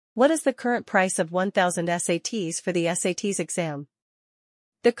What is the current price of 1000 SATs for the SATs exam?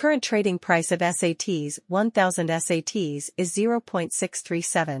 The current trading price of SATs 1000 SATs is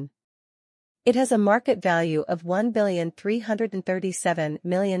 0.637. It has a market value of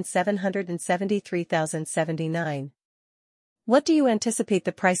 1,337,773,079. What do you anticipate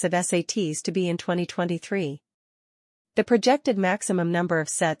the price of SATs to be in 2023? The projected maximum number of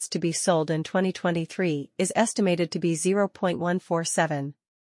sets to be sold in 2023 is estimated to be 0.147.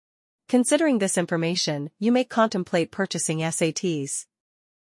 Considering this information, you may contemplate purchasing SATs.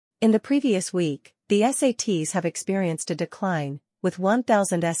 In the previous week, the SATs have experienced a decline, with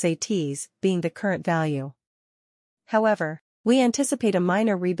 1000 SATs being the current value. However, we anticipate a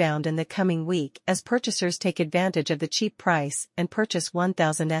minor rebound in the coming week as purchasers take advantage of the cheap price and purchase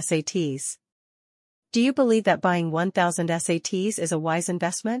 1000 SATs. Do you believe that buying 1000 SATs is a wise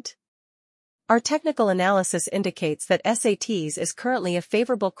investment? Our technical analysis indicates that SATs is currently a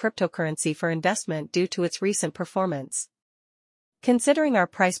favorable cryptocurrency for investment due to its recent performance. Considering our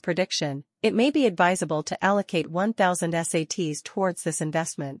price prediction, it may be advisable to allocate 1000 SATs towards this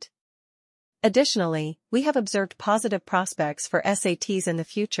investment. Additionally, we have observed positive prospects for SATs in the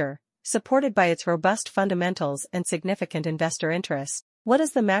future, supported by its robust fundamentals and significant investor interest. What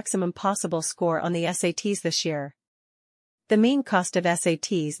is the maximum possible score on the SATs this year? The mean cost of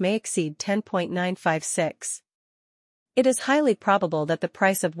SATs may exceed 10.956. It is highly probable that the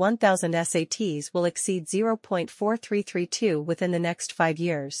price of 1000 SATs will exceed 0.4332 within the next 5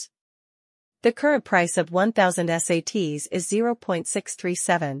 years. The current price of 1000 SATs is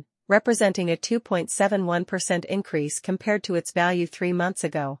 0.637, representing a 2.71% increase compared to its value 3 months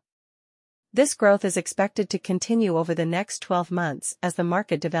ago. This growth is expected to continue over the next 12 months as the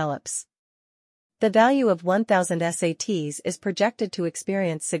market develops. The value of 1000 SATs is projected to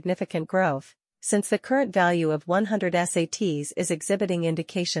experience significant growth, since the current value of 100 SATs is exhibiting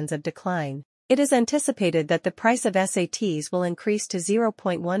indications of decline. It is anticipated that the price of SATs will increase to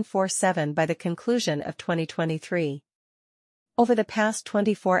 0.147 by the conclusion of 2023. Over the past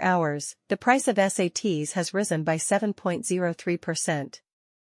 24 hours, the price of SATs has risen by 7.03%.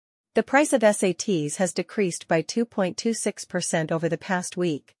 The price of SATs has decreased by 2.26% over the past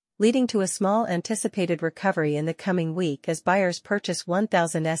week, leading to a small anticipated recovery in the coming week as buyers purchase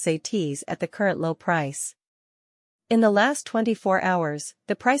 1000 SATs at the current low price. In the last 24 hours,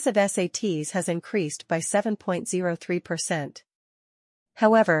 the price of SATs has increased by 7.03%.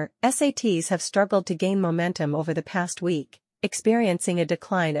 However, SATs have struggled to gain momentum over the past week, experiencing a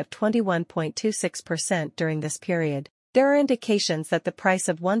decline of 21.26% during this period. There are indications that the price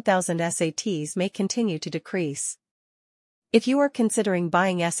of 1000 SATs may continue to decrease. If you are considering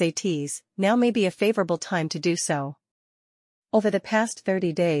buying SATs, now may be a favorable time to do so. Over the past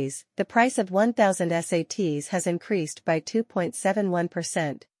 30 days, the price of 1000 SATs has increased by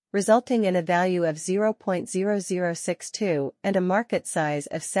 2.71%, resulting in a value of 0.0062 and a market size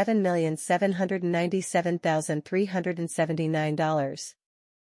of $7,797,379.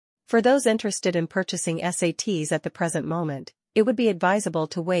 For those interested in purchasing SATs at the present moment, it would be advisable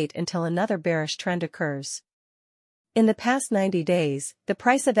to wait until another bearish trend occurs. In the past 90 days, the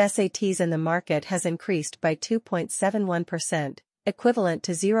price of SATs in the market has increased by 2.71%, equivalent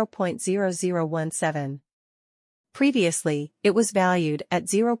to 0.0017. Previously, it was valued at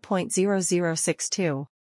 0.0062.